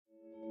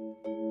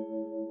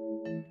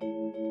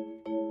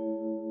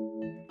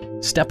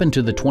Step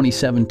into the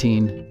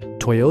 2017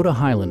 Toyota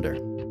Highlander.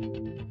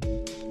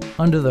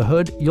 Under the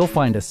hood, you'll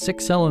find a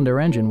 6-cylinder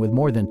engine with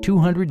more than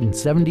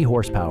 270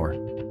 horsepower.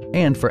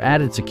 And for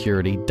added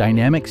security,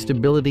 dynamic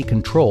stability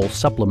control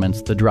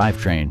supplements the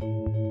drivetrain.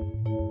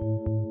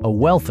 A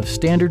wealth of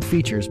standard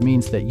features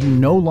means that you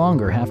no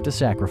longer have to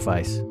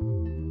sacrifice,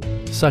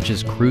 such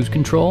as cruise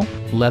control,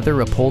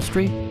 leather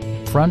upholstery,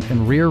 front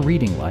and rear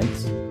reading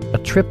lights,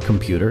 a trip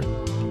computer,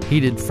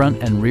 heated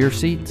front and rear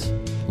seats,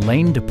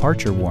 lane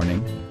departure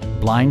warning,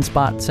 blind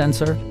spot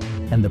sensor,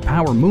 and the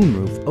power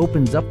moonroof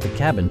opens up the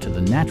cabin to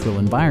the natural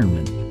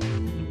environment.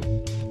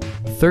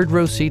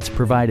 Third-row seats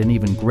provide an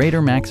even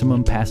greater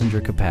maximum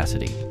passenger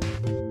capacity.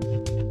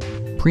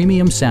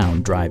 Premium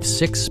sound drives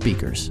 6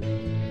 speakers,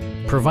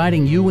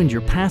 providing you and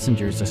your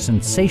passengers a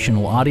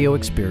sensational audio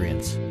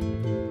experience.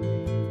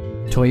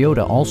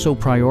 Toyota also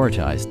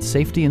prioritized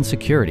safety and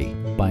security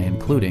by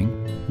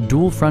including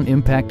dual front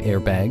impact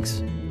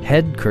airbags,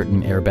 head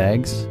curtain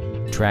airbags,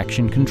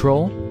 traction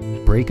control,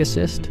 brake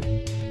assist,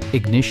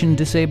 ignition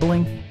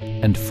disabling,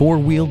 and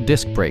 4-wheel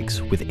disc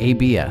brakes with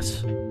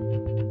ABS.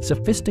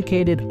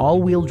 Sophisticated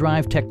all-wheel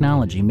drive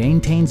technology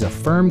maintains a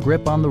firm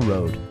grip on the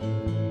road.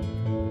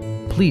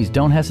 Please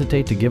don't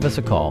hesitate to give us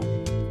a call.